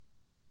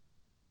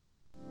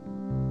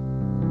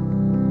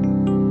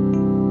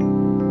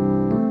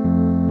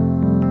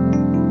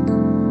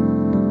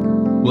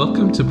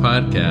Welcome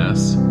to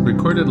podcasts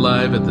recorded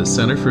live at the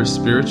Center for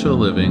Spiritual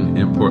Living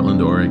in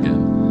Portland,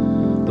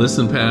 Oregon.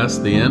 Listen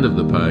past the end of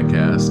the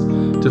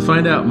podcast to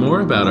find out more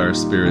about our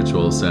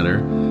spiritual center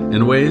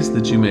and ways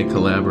that you may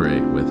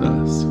collaborate with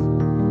us.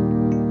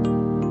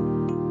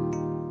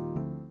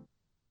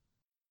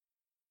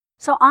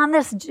 So on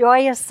this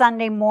joyous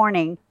Sunday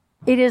morning,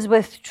 it is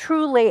with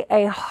truly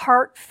a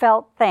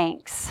heartfelt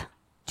thanks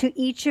to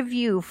each of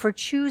you for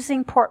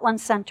choosing Portland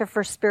Center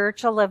for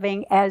Spiritual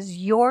Living as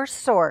your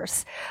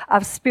source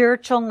of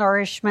spiritual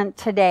nourishment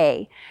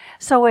today.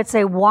 So it's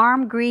a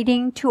warm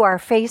greeting to our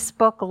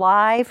Facebook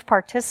Live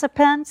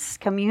participants,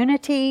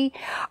 community,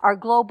 our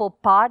global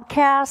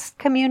podcast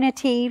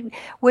community,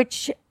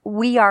 which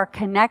we are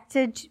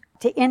connected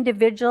to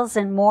individuals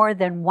in more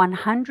than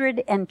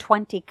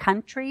 120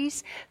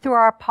 countries through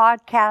our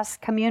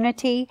podcast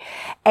community,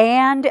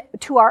 and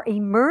to our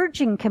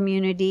emerging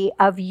community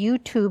of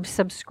YouTube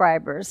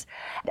subscribers.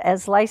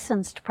 As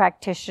licensed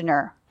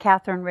practitioner,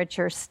 Catherine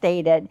Richer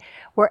stated,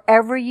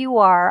 wherever you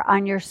are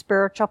on your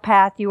spiritual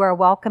path, you are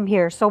welcome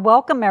here. So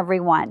welcome,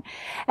 everyone.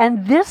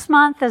 And this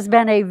month has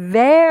been a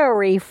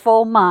very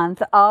full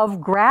month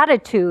of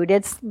gratitude.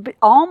 It's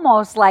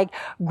almost like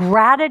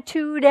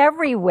gratitude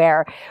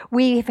everywhere.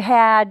 We've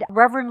had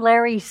Reverend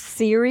Larry's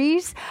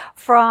series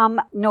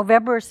from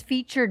November's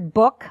featured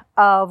book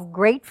of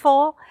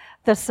Grateful,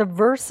 The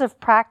Subversive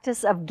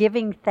Practice of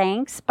Giving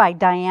Thanks by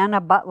Diana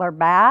Butler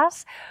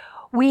Bass.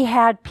 We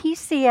had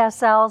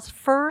PCSL's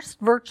first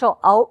virtual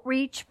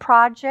outreach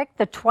project,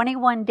 the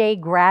 21-Day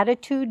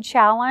Gratitude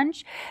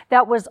Challenge,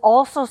 that was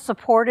also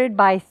supported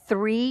by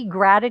 3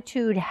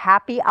 gratitude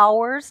happy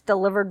hours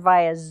delivered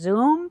via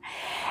Zoom.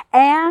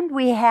 And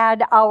we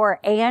had our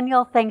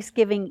annual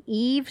Thanksgiving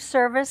Eve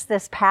service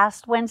this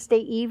past Wednesday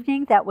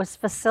evening that was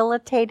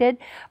facilitated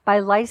by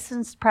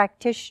licensed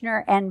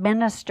practitioner and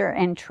minister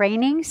in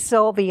training,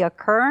 Sylvia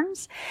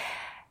Kearns.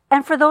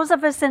 And for those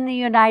of us in the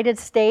United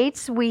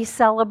States, we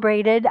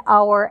celebrated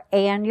our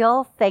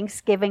annual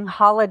Thanksgiving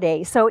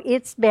holiday. So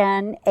it's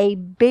been a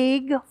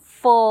big,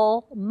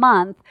 full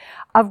month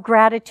of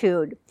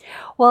gratitude.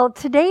 Well,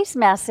 today's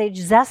message,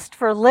 Zest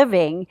for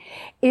Living,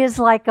 is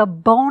like a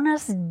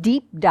bonus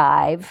deep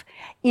dive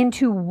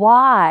into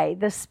why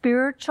the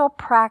spiritual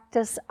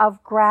practice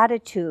of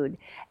gratitude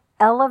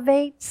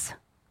elevates,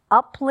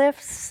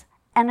 uplifts,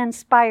 and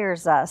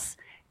inspires us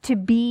to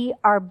be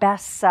our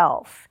best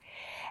self.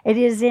 It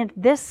is in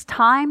this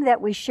time that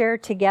we share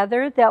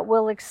together that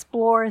we'll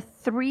explore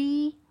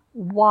 3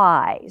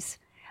 whys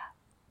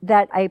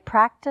that a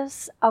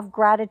practice of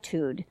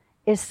gratitude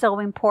is so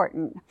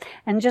important.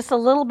 And just a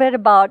little bit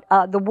about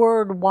the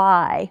word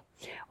why.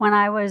 When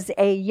I was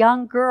a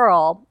young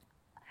girl,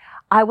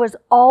 I was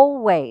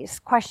always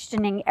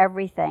questioning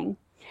everything.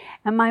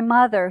 And my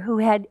mother, who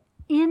had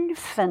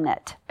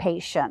infinite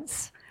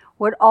patience,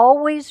 would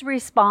always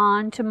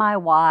respond to my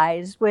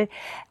whys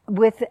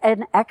with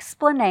an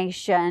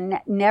explanation,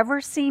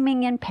 never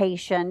seeming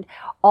impatient,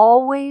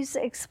 always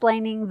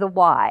explaining the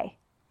why.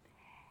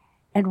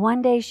 And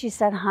one day she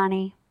said,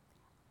 "Honey,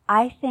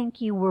 I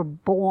think you were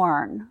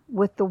born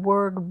with the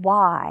word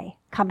why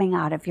coming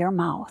out of your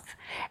mouth."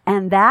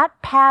 And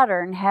that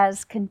pattern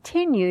has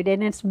continued,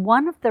 and it's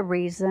one of the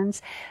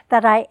reasons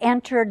that I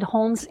entered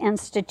Holmes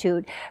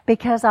Institute,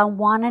 because I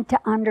wanted to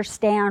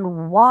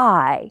understand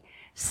why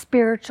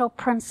spiritual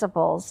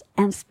principles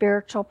and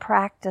spiritual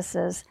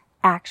practices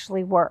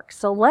actually work.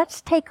 So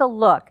let's take a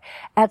look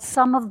at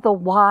some of the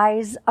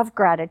whys of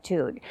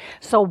gratitude.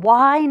 So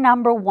why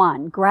number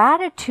 1,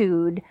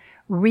 gratitude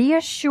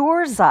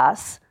reassures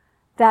us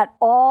that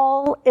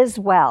all is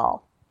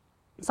well.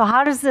 So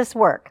how does this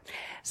work?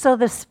 So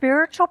the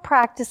spiritual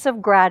practice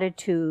of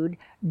gratitude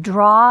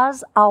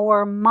draws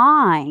our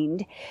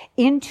mind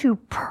into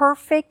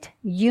perfect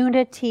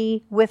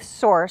unity with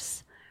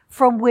Source,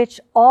 from which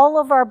all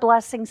of our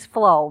blessings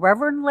flow.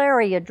 Reverend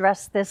Larry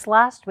addressed this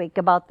last week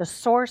about the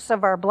source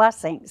of our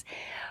blessings.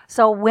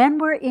 So when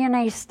we're in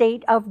a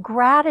state of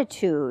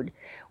gratitude,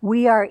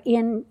 we are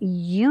in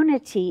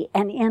unity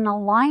and in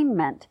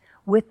alignment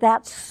with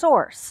that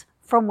source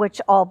from which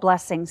all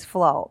blessings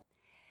flow.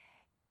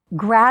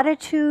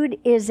 Gratitude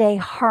is a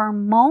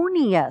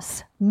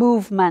harmonious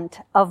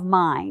movement of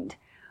mind.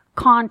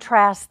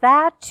 Contrast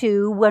that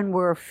to when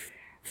we're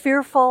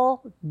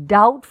fearful,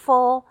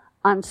 doubtful,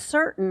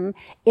 uncertain,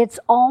 it's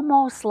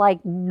almost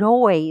like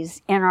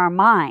noise in our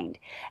mind.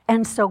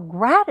 And so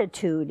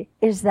gratitude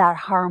is that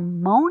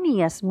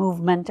harmonious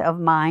movement of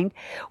mind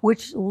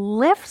which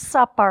lifts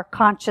up our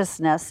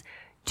consciousness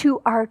to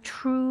our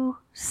true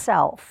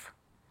self.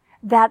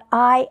 That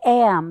I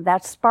am,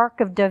 that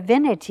spark of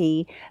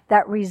divinity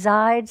that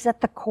resides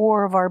at the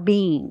core of our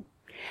being.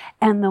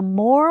 And the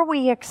more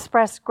we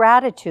express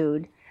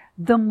gratitude,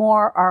 the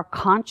more our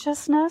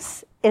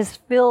consciousness is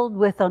filled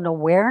with an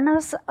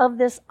awareness of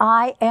this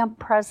I am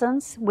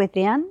presence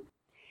within,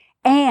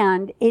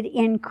 and it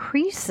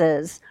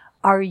increases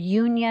our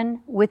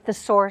union with the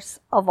source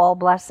of all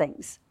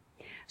blessings.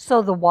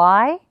 So the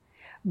why?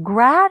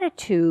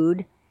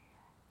 Gratitude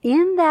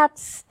in that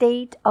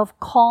state of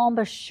calm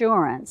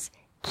assurance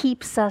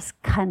keeps us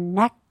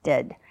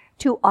connected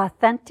to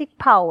authentic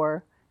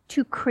power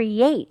to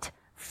create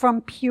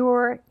from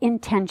pure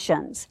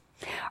intentions.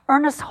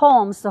 Ernest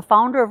Holmes, the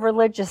founder of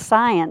religious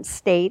science,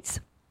 states,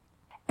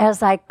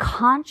 "As I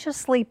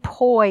consciously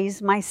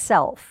poise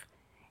myself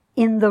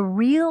in the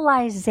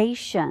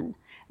realization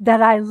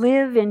that I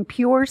live in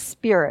pure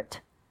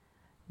spirit,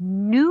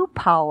 new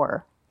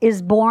power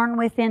is born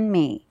within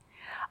me.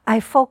 I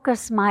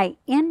focus my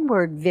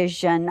inward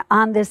vision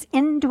on this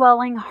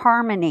indwelling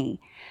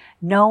harmony,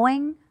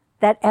 knowing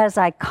that as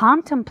I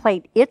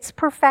contemplate its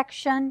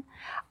perfection,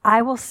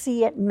 I will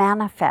see it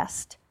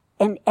manifest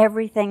in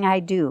everything I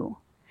do."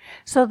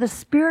 So the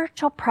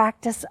spiritual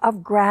practice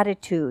of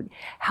gratitude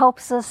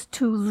helps us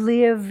to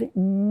live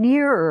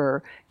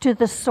nearer to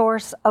the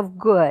source of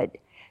good,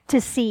 to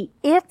see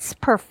its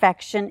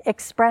perfection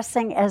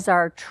expressing as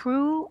our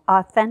true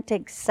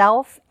authentic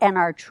self and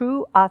our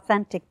true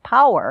authentic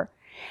power,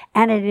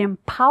 and it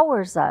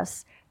empowers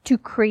us to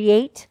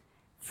create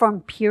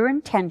from pure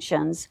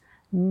intentions,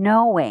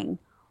 knowing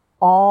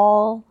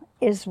all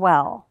is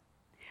well.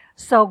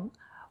 So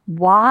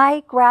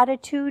why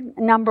gratitude?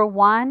 Number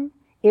one,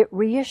 it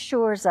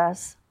reassures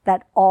us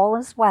that all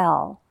is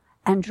well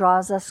and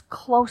draws us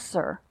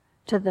closer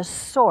to the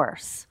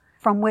source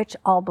from which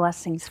all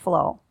blessings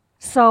flow.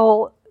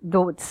 So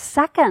the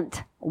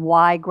second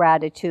why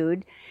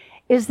gratitude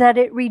is that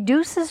it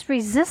reduces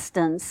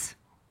resistance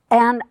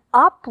and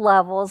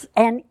uplevels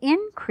and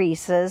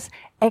increases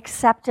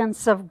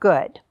acceptance of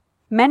good.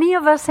 Many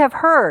of us have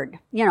heard,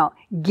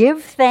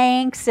 give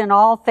thanks in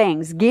all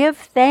things, give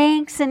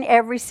thanks in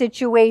every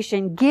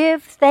situation,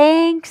 give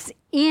thanks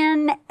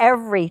in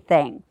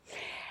everything.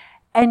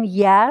 And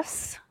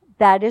yes,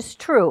 that is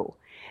true,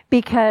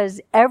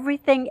 because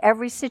everything,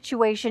 every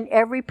situation,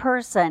 every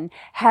person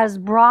has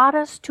brought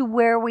us to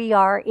where we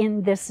are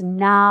in this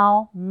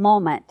now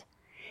moment.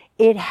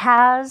 It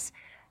has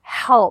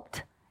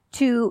helped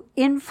to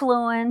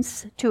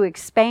influence, to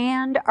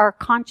expand our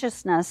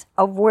consciousness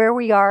of where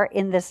we are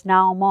in this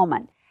now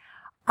moment.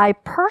 I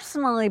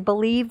personally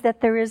believe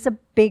that there is a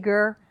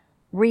bigger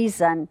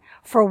reason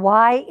for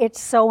why it's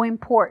so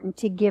important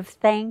to give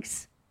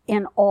thanks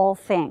in all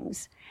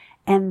things,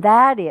 and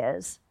that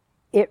is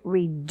it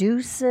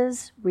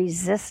reduces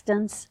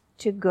resistance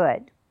to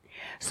good.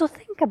 So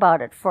think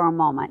about it for a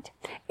moment.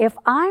 If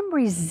I'm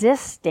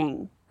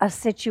resisting a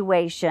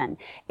situation,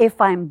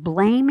 if I'm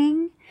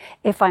blaming,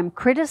 if I'm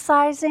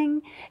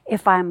criticizing,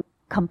 if I'm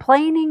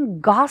complaining,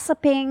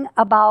 gossiping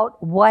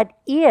about what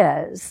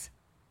is,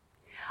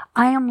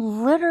 I am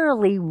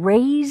literally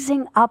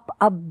raising up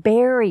a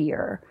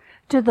barrier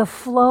to the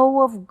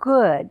flow of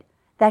good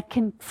that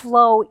can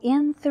flow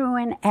in, through,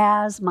 and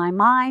as my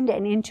mind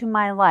and into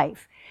my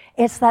life.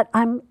 It's that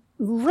I'm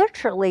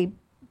literally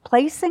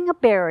placing a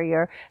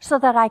barrier so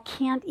that I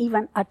can't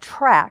even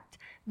attract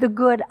the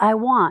good I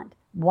want.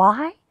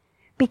 Why?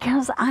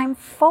 Because I'm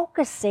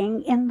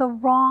focusing in the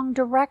wrong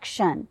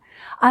direction.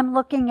 I'm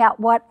looking at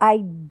what I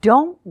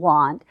don't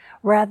want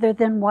rather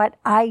than what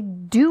I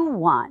do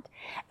want.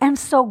 And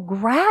so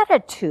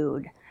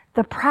gratitude,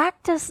 the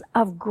practice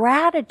of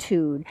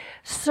gratitude,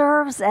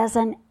 serves as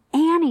an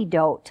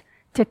antidote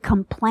to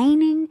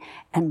complaining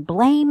and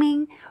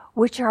blaming,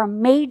 which are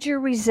major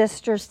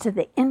resistors to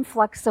the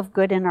influx of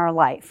good in our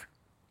life.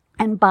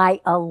 And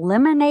by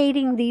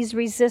eliminating these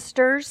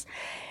resistors,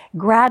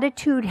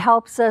 gratitude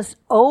helps us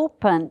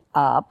open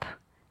up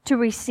to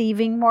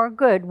receiving more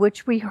good,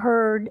 which we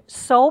heard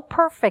so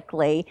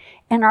perfectly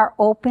in our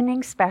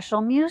opening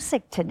special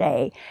music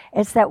today.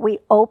 It's that we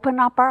open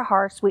up our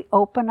hearts, we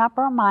open up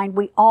our mind,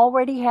 we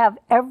already have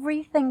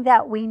everything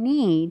that we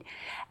need,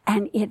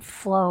 and it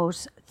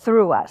flows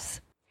through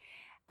us.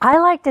 I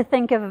like to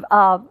think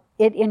of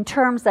it in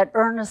terms that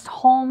Ernest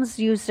Holmes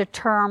used a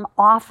term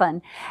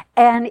often,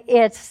 and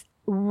it's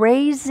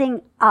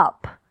raising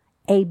up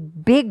a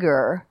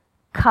bigger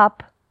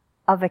cup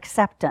of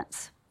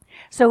acceptance.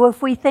 So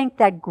if we think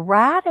that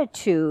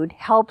gratitude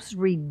helps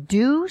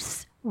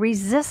reduce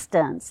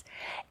resistance,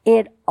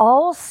 it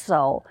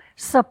also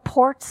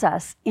supports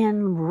us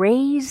in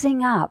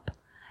raising up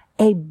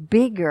a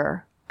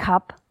bigger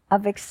cup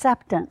of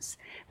acceptance.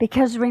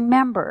 Because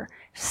remember,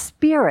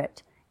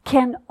 Spirit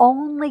can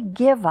only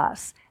give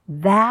us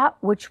that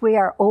which we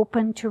are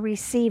open to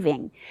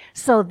receiving.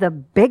 So the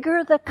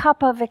bigger the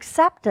cup of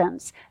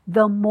acceptance,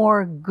 the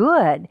more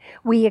good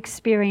we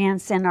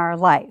experience in our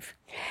life.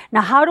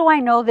 Now, how do I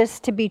know this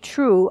to be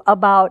true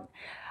about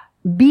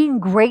being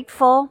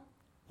grateful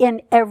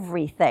in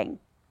everything?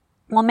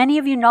 Well, many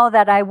of you know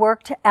that I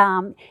worked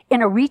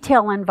in a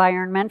retail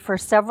environment for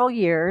several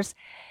years,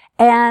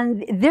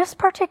 and this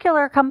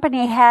particular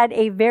company had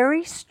a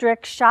very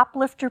strict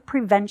shoplifter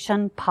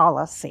prevention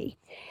policy.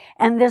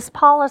 And this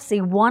policy,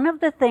 one of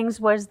the things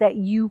was that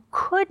you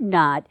could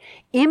not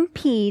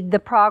impede the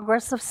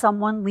progress of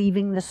someone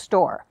leaving the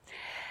store.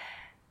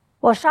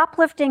 Well,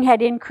 shoplifting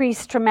had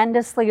increased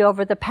tremendously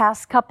over the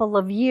past couple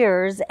of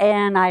years,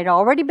 and I'd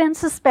already been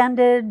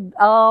suspended,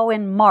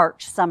 in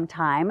March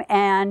sometime,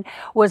 and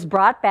was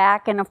brought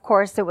back. And of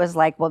course, it was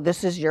like, well,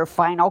 this is your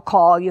final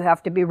call. You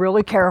have to be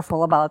really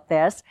careful about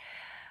this.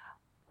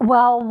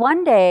 Well,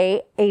 one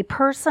day, a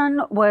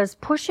person was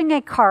pushing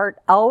a cart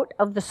out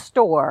of the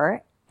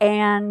store,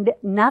 and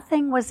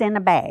nothing was in a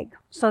bag.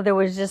 So there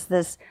was just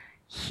this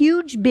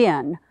huge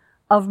bin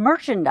of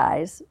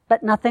merchandise,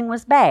 but nothing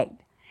was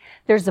bagged.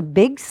 There's a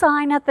big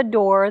sign at the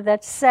door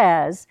that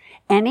says,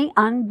 any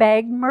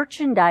unbagged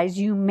merchandise,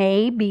 you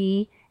may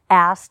be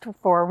asked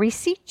for a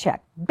receipt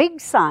check. Big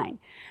sign.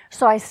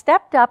 So I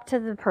stepped up to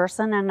the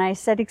person and I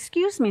said,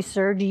 excuse me,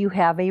 sir, do you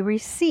have a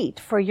receipt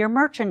for your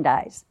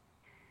merchandise?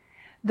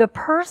 The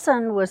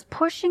person was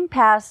pushing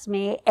past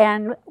me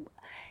and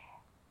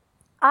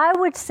I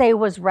would say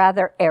was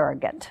rather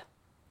arrogant.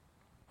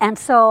 And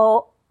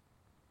so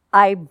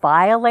I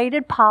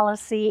violated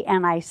policy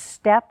and I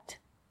stepped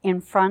in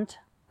front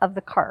of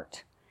the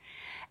cart.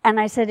 And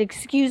I said,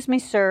 excuse me,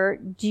 sir,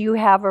 do you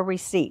have a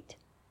receipt?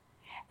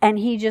 And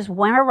he just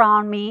went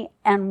around me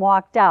and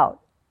walked out.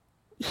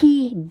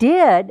 He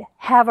did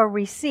have a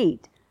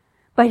receipt,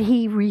 but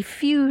he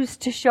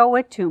refused to show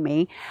it to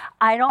me.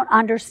 I don't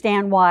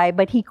understand why,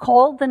 but he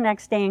called the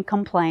next day and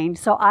complained,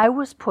 so I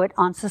was put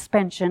on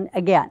suspension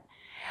again.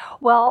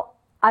 Well,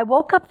 I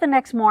woke up the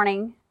next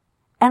morning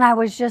and I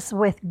was just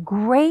with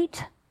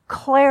great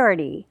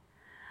clarity.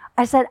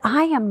 I said,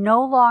 I am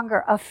no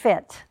longer a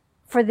fit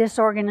for this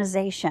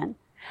organization.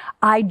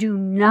 I do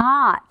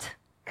not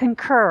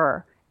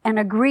concur and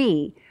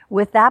agree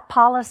with that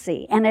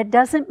policy. And it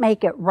doesn't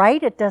make it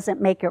right. It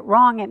doesn't make it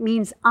wrong. It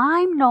means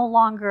I'm no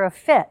longer a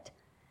fit.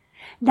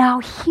 Now,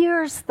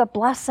 here's the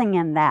blessing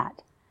in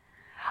that.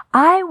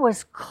 I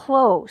was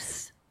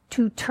close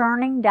to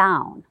turning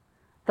down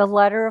the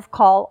letter of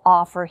call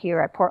offer here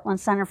at Portland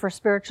Center for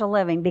Spiritual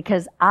Living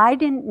because I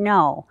didn't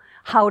know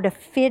how to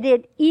fit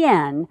it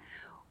in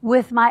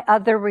with my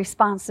other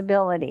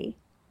responsibility.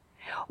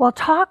 Well,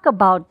 talk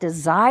about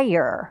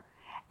desire,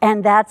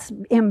 and that's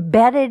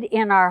embedded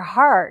in our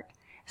heart.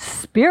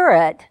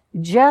 Spirit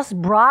just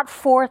brought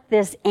forth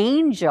this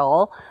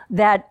angel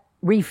that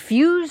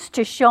refused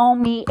to show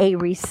me a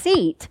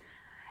receipt,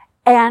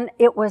 and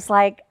it was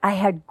like I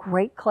had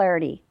great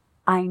clarity.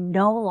 I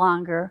no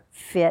longer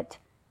fit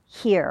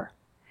here.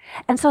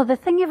 And so the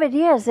thing of it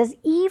is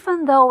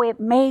even though it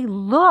may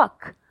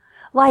look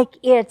like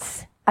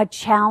it's a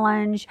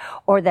challenge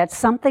or that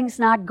something's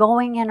not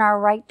going in our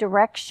right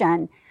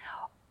direction,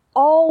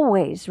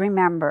 always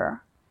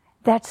remember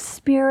that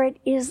Spirit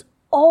is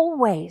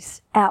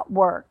always at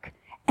work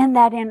and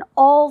that in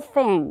all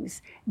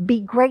things be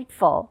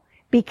grateful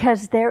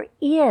because there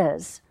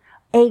is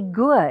a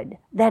good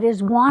that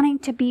is wanting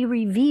to be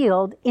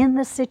revealed in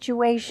the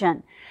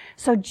situation.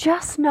 So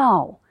just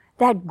know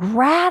that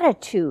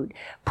gratitude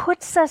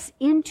puts us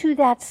into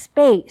that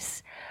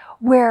space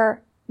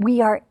where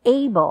we are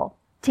able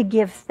to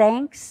give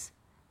thanks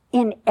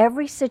in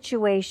every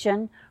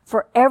situation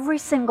for every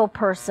single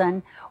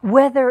person,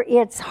 whether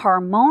it's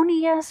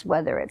harmonious,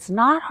 whether it's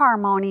not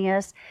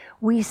harmonious.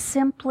 We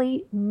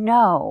simply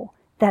know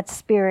that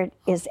Spirit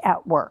is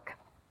at work.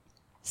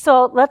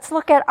 So let's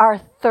look at our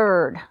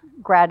third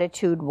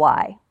gratitude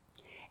why.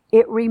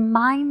 It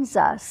reminds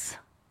us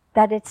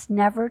that it's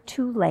never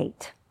too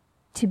late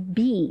to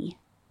be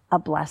a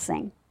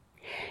blessing.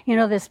 You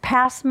know, this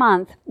past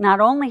month, not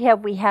only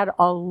have we had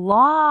a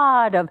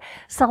lot of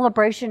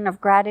celebration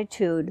of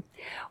gratitude,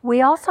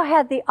 we also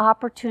had the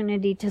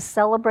opportunity to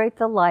celebrate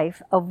the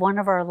life of one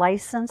of our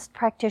licensed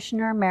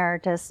practitioner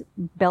emeritus,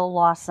 Bill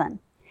Lawson.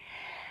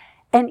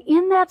 And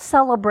in that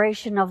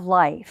celebration of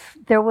life,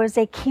 there was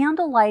a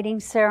candle lighting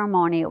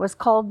ceremony. It was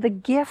called the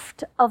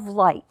Gift of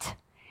Light.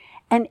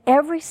 And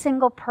every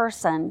single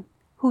person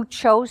who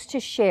chose to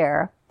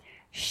share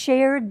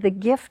shared the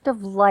gift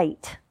of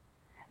light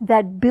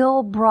that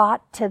Bill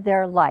brought to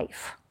their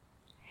life.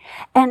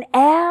 And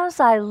as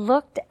I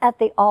looked at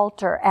the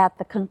altar at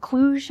the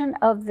conclusion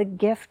of the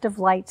Gift of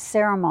Light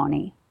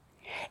ceremony,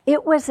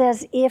 it was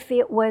as if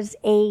it was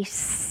a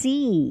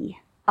sea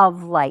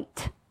of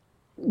light.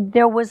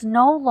 There was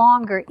no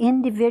longer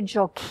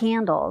individual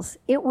candles.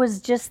 It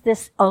was just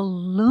this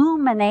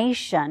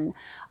illumination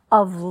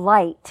of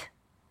light.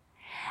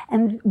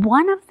 And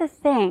one of the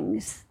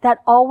things that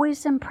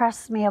always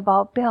impressed me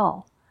about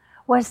Bill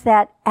was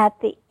that at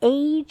the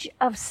age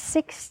of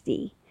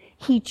 60,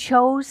 he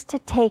chose to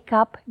take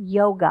up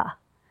yoga.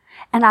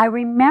 And I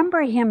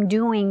remember him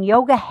doing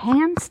yoga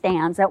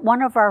handstands at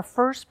one of our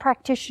first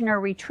practitioner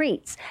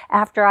retreats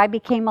after I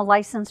became a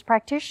licensed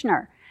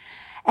practitioner.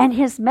 And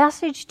his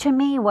message to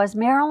me was,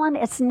 Marilyn,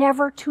 it's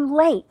never too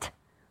late.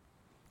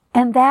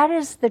 And that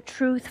is the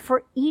truth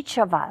for each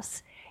of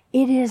us.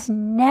 It is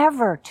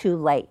never too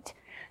late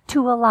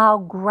to allow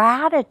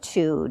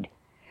gratitude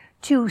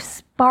to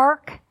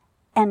spark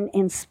and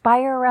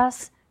inspire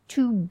us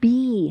to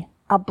be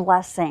a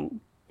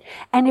blessing.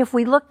 And if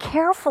we look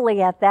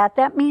carefully at that,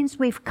 that means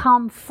we've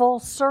come full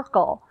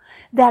circle.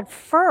 That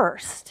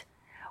first,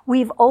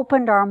 We've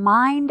opened our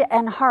mind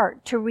and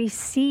heart to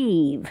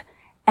receive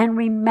and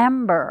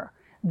remember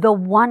the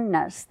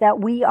oneness that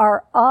we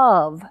are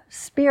of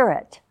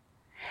Spirit.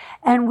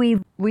 And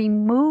we've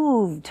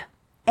removed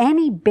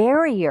any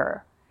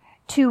barrier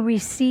to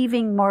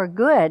receiving more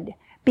good,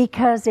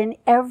 because in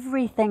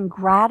everything,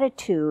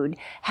 gratitude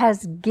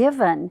has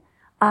given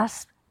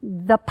us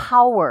the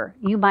power,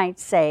 you might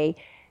say,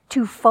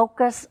 to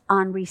focus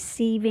on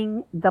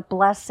receiving the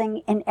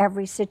blessing in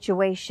every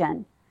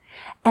situation.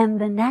 And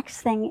the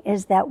next thing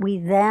is that we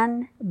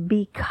then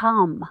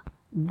become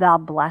the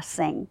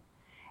blessing.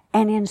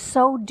 And in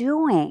so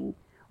doing,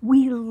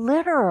 we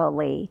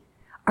literally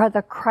are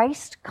the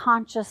Christ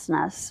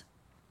consciousness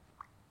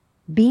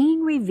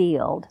being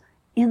revealed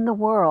in the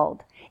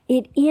world.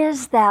 It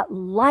is that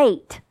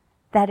light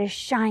that is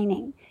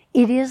shining.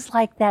 It is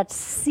like that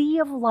sea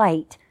of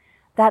light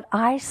that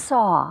I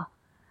saw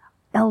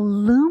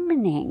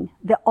illumining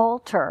the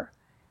altar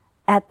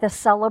at the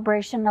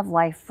celebration of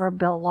life for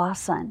Bill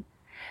Lawson.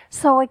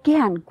 So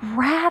again,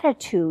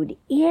 gratitude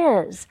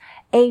is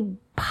a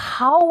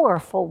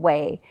powerful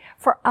way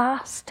for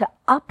us to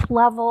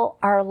up-level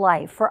our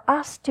life, for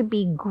us to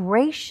be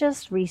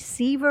gracious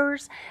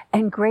receivers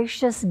and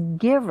gracious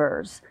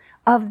givers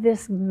of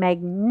this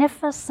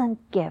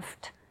magnificent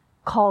gift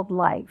called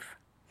life.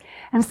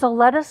 And so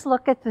let us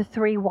look at the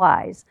 3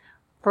 whys.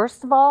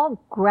 First of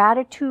all,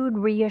 gratitude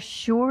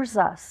reassures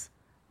us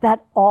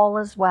that all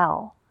is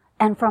well.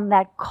 And from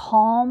that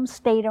calm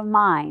state of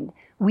mind,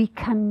 we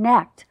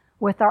connect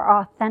with our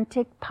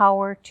authentic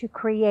power to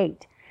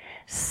create.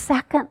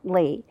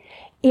 Secondly,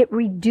 it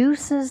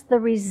reduces the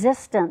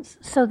resistance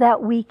so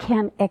that we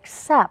can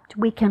accept,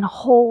 we can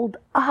hold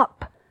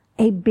up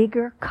a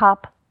bigger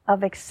cup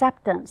of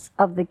acceptance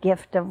of the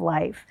gift of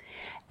life.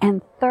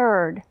 And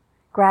third,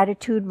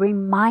 gratitude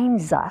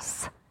reminds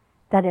us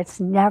that it's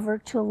never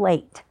too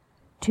late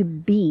to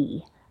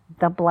be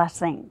the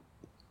blessing.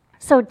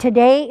 So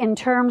today, in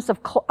terms of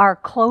our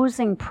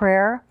closing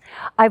prayer,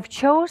 I've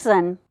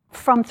chosen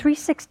from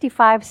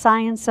 365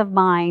 Science of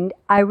Mind,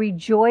 I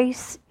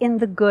rejoice in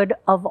the good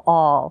of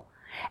all.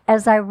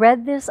 As I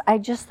read this, I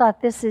just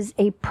thought this is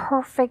a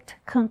perfect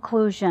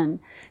conclusion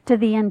to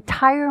the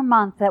entire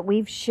month that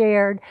we've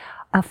shared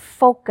a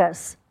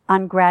focus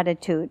on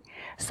gratitude.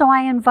 So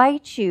I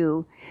invite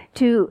you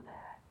to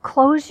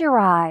close your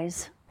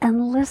eyes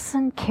and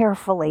listen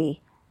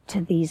carefully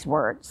to these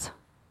words.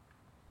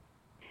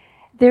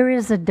 There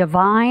is a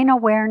divine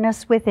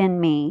awareness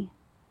within me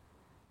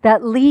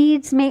that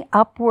leads me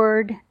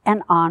upward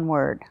and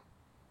onward.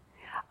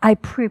 I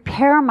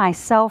prepare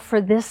myself for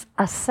this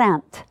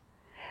ascent,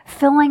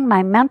 filling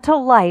my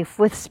mental life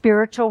with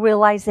spiritual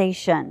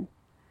realization.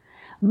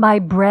 My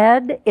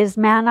bread is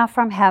manna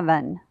from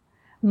heaven,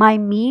 my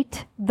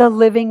meat, the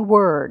living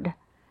word,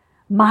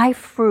 my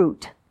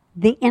fruit,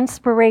 the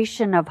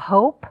inspiration of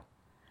hope,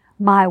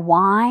 my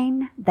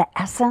wine, the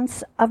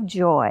essence of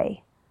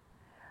joy.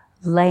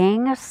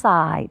 Laying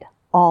aside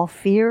all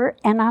fear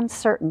and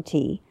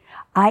uncertainty,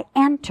 I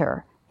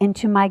enter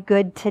into my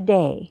good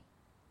today.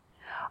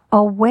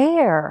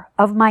 Aware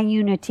of my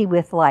unity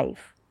with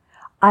life,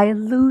 I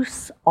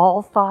loose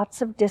all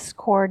thoughts of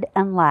discord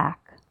and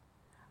lack.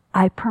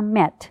 I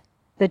permit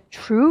the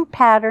true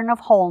pattern of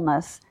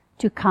wholeness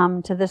to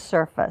come to the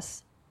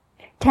surface.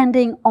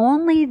 Tending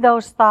only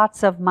those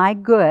thoughts of my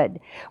good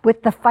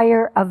with the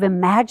fire of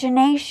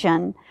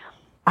imagination,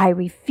 I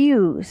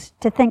refuse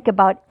to think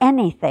about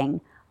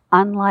anything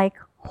unlike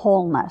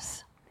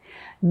wholeness.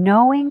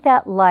 Knowing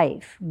that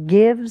life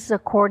gives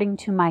according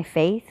to my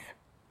faith,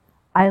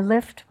 I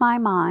lift my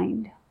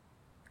mind,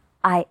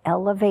 I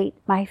elevate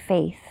my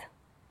faith,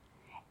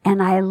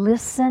 and I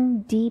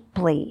listen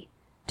deeply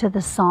to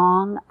the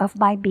song of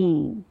my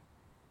being.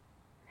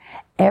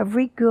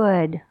 Every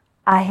good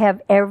I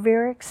have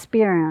ever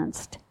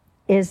experienced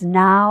is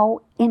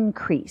now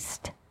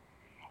increased.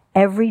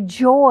 Every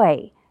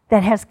joy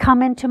that has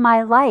come into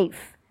my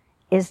life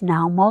is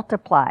now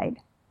multiplied.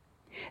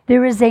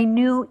 There is a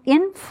new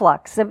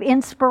influx of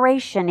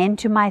inspiration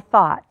into my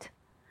thought.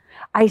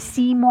 I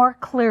see more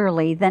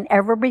clearly than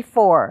ever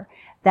before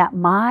that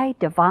my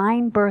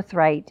divine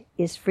birthright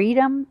is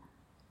freedom,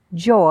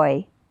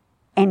 joy,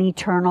 and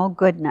eternal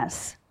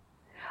goodness.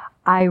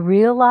 I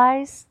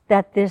realize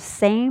that this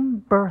same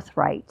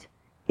birthright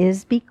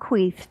is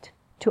bequeathed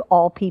to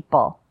all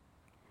people.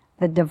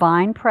 The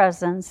divine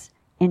presence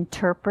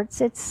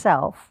interprets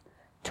itself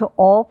to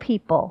all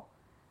people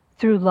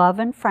through love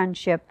and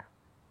friendship,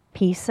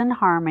 peace and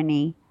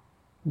harmony,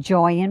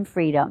 joy and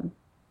freedom.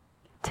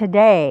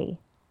 Today,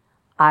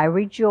 I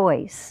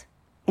rejoice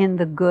in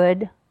the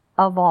good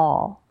of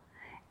all.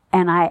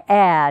 And I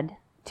add,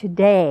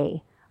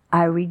 today,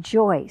 I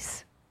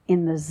rejoice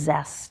in the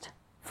zest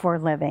for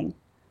living.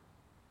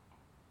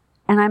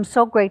 And I'm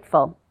so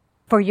grateful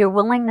for your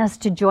willingness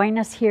to join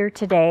us here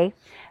today,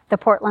 the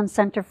Portland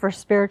Center for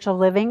Spiritual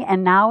Living.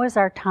 And now is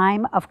our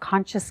time of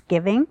conscious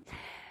giving.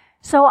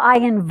 So I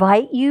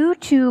invite you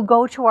to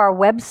go to our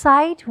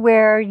website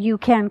where you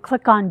can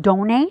click on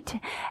donate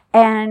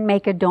and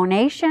make a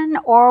donation,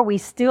 or we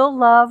still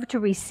love to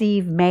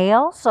receive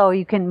mail. So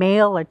you can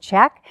mail a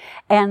check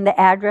and the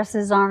address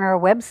is on our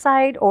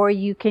website, or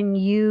you can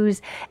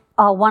use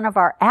one of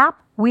our apps.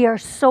 We are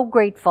so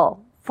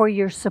grateful for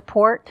your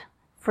support,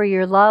 for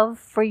your love,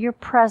 for your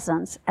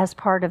presence as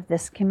part of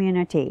this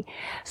community.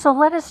 So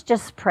let us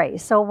just pray.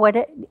 So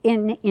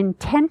in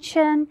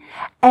intention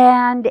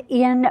and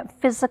in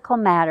physical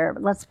matter,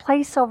 let's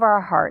place over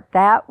our heart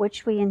that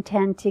which we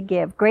intend to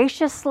give.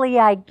 Graciously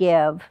I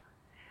give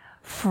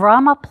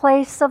from a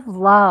place of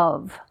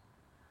love,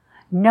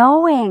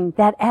 knowing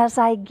that as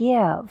I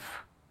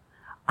give,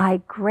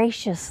 I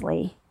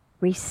graciously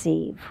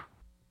receive.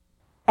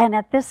 And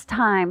at this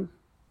time,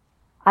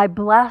 I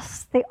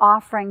bless the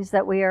offerings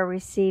that we are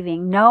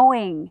receiving,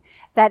 knowing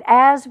that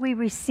as we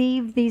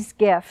receive these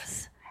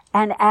gifts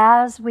and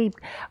as we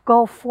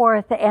go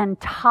forth and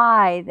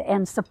tithe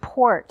and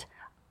support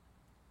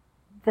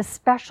the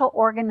special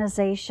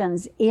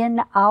organizations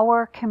in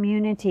our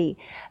community,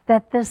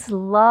 that this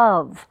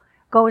love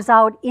goes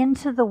out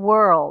into the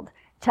world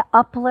to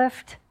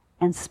uplift,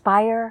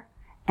 inspire,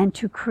 and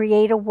to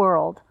create a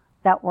world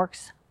that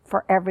works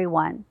for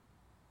everyone.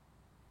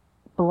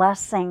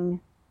 Blessing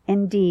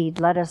indeed,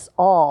 let us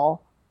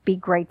all be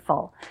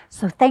grateful.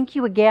 So thank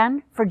you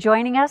again for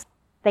joining us.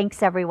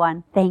 Thanks,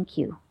 everyone. Thank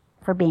you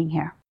for being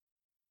here.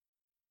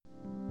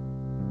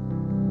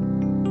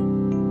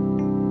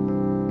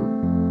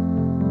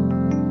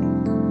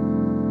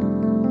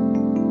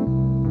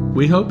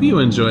 We hope you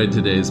enjoyed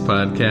today's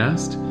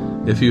podcast.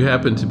 If you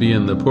happen to be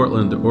in the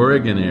Portland,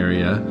 Oregon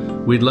area,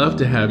 we'd love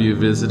to have you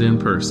visit in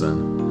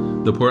person.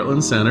 The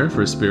Portland Center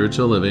for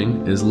Spiritual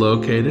Living is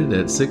located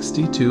at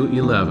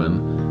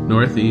 6211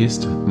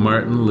 Northeast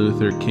Martin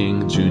Luther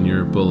King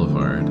Jr.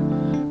 Boulevard.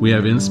 We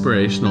have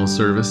inspirational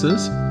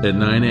services at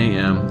 9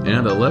 a.m.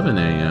 and 11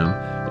 a.m.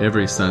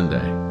 every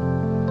Sunday.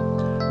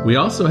 We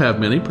also have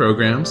many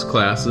programs,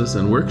 classes,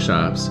 and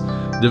workshops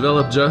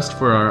developed just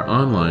for our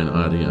online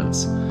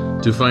audience.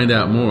 To find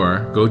out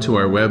more, go to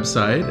our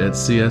website at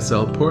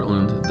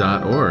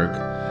cslportland.org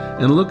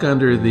and look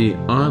under the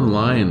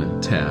Online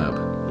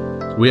tab.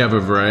 We have a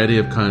variety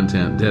of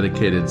content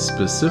dedicated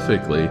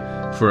specifically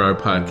for our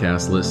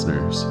podcast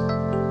listeners.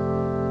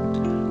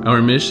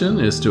 Our mission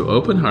is to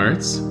open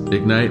hearts,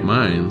 ignite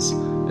minds,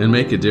 and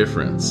make a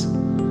difference.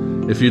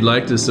 If you'd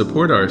like to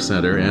support our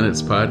center and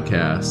its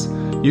podcasts,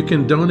 you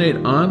can donate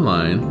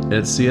online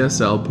at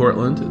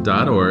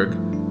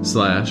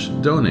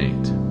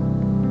cslportland.org/donate.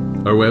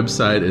 Our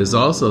website is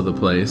also the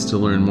place to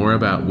learn more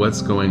about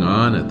what's going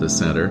on at the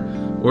center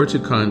or to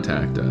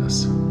contact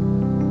us.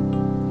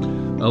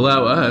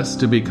 Allow us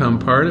to become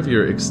part of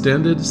your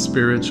extended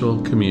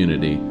spiritual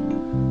community.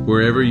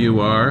 Wherever you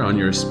are on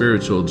your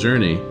spiritual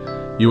journey,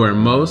 you are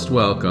most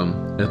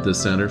welcome at the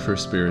Center for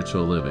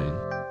Spiritual Living.